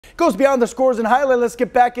goes beyond the scores and highlight. Let's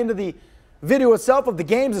get back into the video itself of the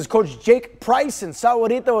games as Coach Jake Price and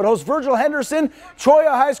Sahuarita would host Virgil Henderson,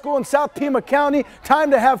 Cholla High School in South Pima County.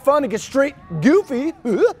 Time to have fun and get straight goofy.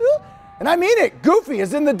 And I mean it, goofy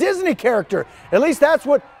as in the Disney character. At least that's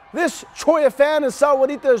what this Cholla fan and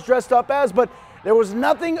Sahuarita is dressed up as, but there was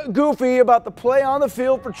nothing goofy about the play on the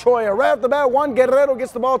field for Cholla. Right off the bat, Juan Guerrero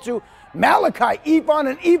gets the ball to Malachi Eafon,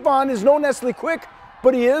 and Eafon is no necessarily quick,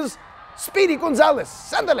 but he is Speedy Gonzalez.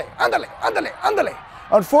 Ándale, ándale, ándale, ándale.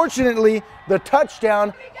 Unfortunately, the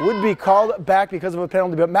touchdown would be called back because of a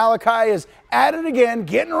penalty, but Malachi is at it again,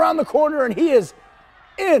 getting around the corner, and he is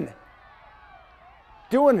in.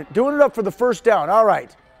 Doing it up for the first down. All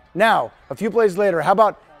right. Now, a few plays later, how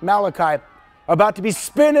about Malachi about to be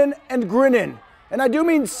spinning and grinning? And I do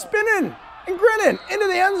mean spinning and grinning into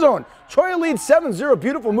the end zone. Cholla leads 7-0,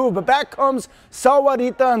 beautiful move, but back comes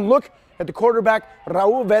Sahuarita, and look at the quarterback,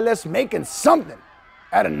 Raul Velez, making something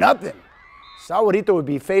out of nothing. Sahuarita would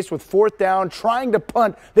be faced with fourth down, trying to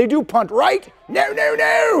punt. They do punt, right? No, no,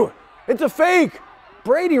 no! It's a fake.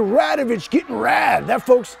 Brady Radovich getting rad. That,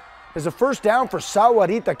 folks, is a first down for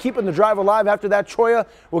Sahuarita, keeping the drive alive. After that, Cholla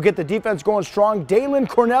will get the defense going strong. Dalen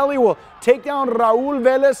Corneli will take down Raul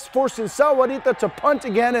Velez, forcing Sahuarita to punt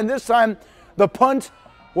again, and this time the punt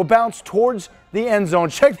will bounce towards the end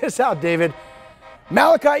zone. Check this out, David.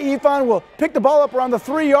 Malachi Eafon will pick the ball up around the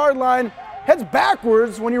 3-yard line, heads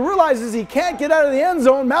backwards. When he realizes he can't get out of the end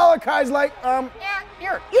zone, Malachi's like, yeah,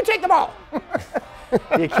 here, you take the ball.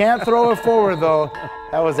 You can't throw it forward, though.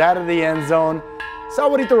 That was out of the end zone.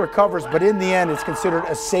 Sahuarita recovers, but in the end, it's considered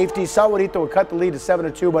a safety. Sahuarita would cut the lead to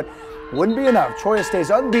 7-2, but wouldn't be enough. Cholla stays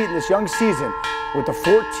unbeaten this young season with a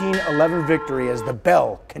 14-11 victory as the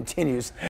bell continues.